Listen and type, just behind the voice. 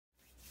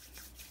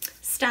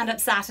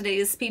Stand-up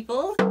Saturdays,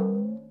 people.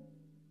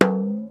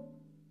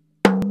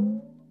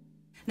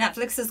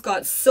 Netflix has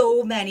got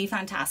so many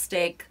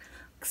fantastic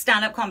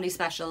stand-up comedy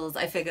specials.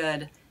 I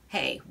figured,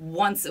 hey,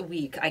 once a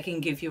week I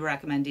can give you a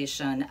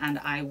recommendation and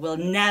I will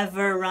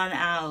never run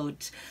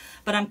out.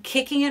 But I'm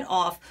kicking it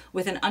off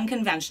with an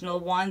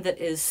unconventional one that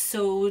is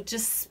so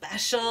just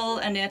special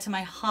and near to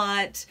my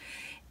heart.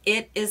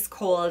 It is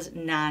called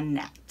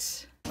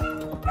Nanette.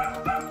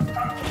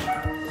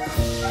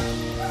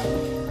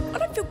 I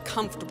don't feel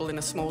comfortable in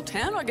a small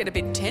town. I get a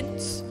bit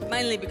tense,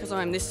 mainly because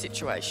I'm in this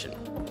situation.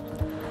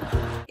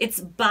 It's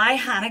by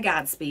Hannah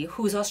Gadsby,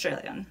 who's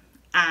Australian,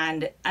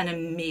 and an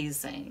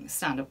amazing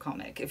stand-up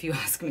comic, if you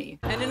ask me.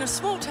 And in a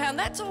small town,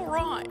 that's all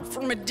right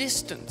from a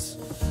distance.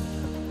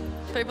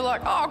 People are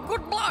like, oh,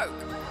 good bloke.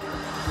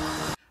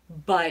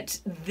 But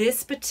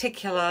this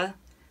particular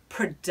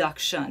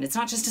production, it's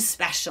not just a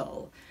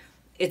special,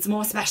 it's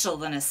more special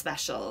than a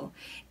special.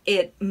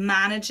 It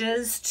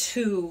manages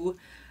to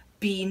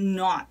be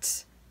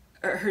not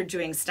her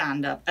doing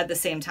stand-up at the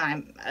same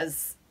time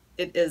as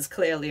it is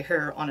clearly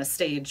her on a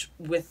stage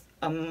with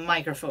a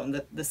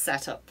microphone, the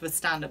setup for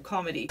stand-up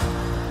comedy.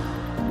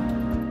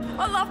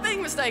 I love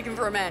being mistaken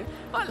for a man.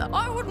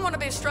 I wouldn't want to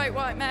be a straight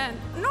white man.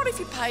 Not if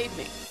you paid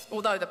me,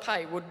 although the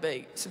pay would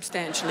be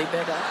substantially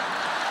better.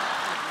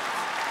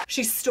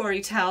 She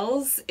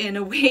storytells in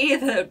a way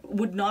that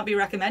would not be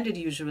recommended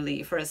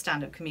usually for a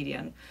stand-up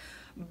comedian.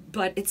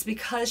 But it's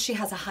because she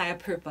has a higher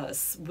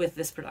purpose with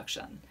this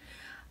production.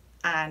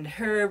 And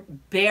her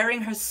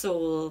bearing her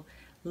soul,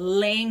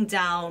 laying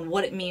down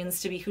what it means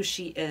to be who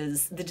she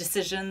is, the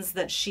decisions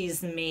that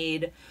she's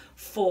made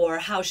for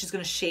how she's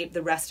going to shape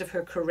the rest of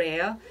her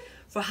career,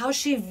 for how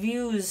she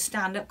views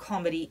stand-up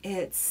comedy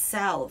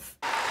itself.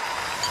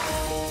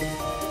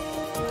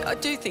 I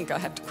do think I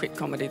have to quit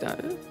comedy,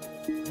 though.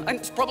 And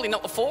it's probably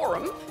not the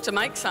forum to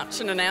make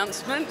such an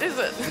announcement, is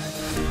it?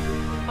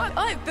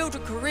 I've built a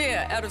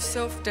career out of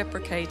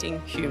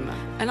self-deprecating humour,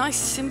 and I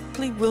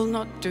simply will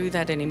not do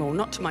that anymore,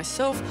 not to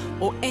myself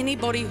or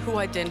anybody who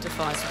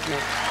identifies with me.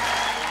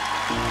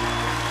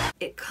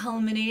 It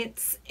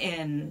culminates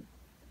in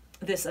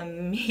this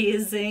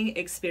amazing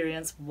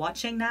experience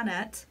watching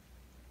Nanette,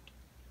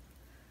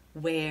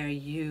 where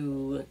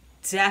you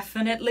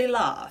definitely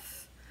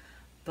laugh,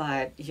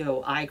 but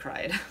yo, I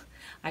cried.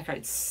 I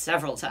cried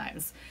several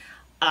times.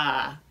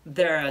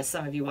 There are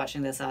some of you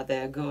watching this out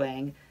there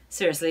going,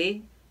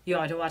 seriously, you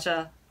want me to watch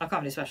a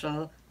comedy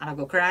special and I'll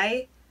go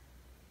cry?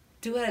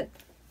 Do it.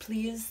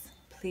 Please,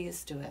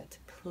 please do it.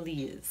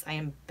 Please. I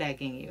am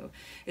begging you.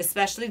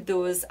 Especially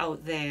those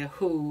out there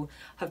who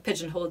have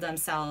pigeonholed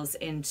themselves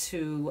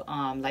into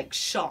like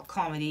shock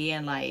comedy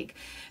and like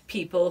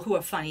people who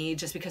are funny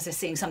just because they're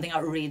saying something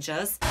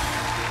outrageous.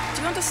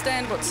 Do you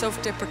understand what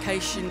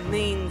self-deprecation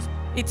means?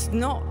 It's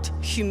not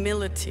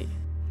humility.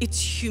 It's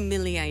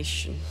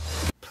humiliation.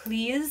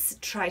 Please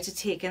try to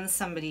take in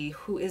somebody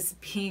who is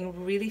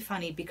being really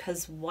funny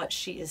because what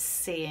she is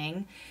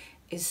saying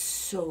is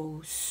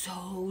so,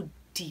 so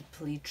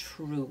deeply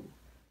true.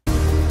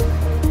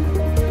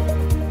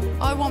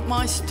 I want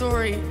my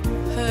story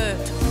heard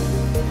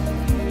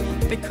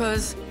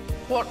because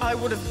what I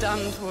would have done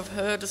to have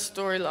heard a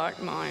story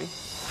like mine.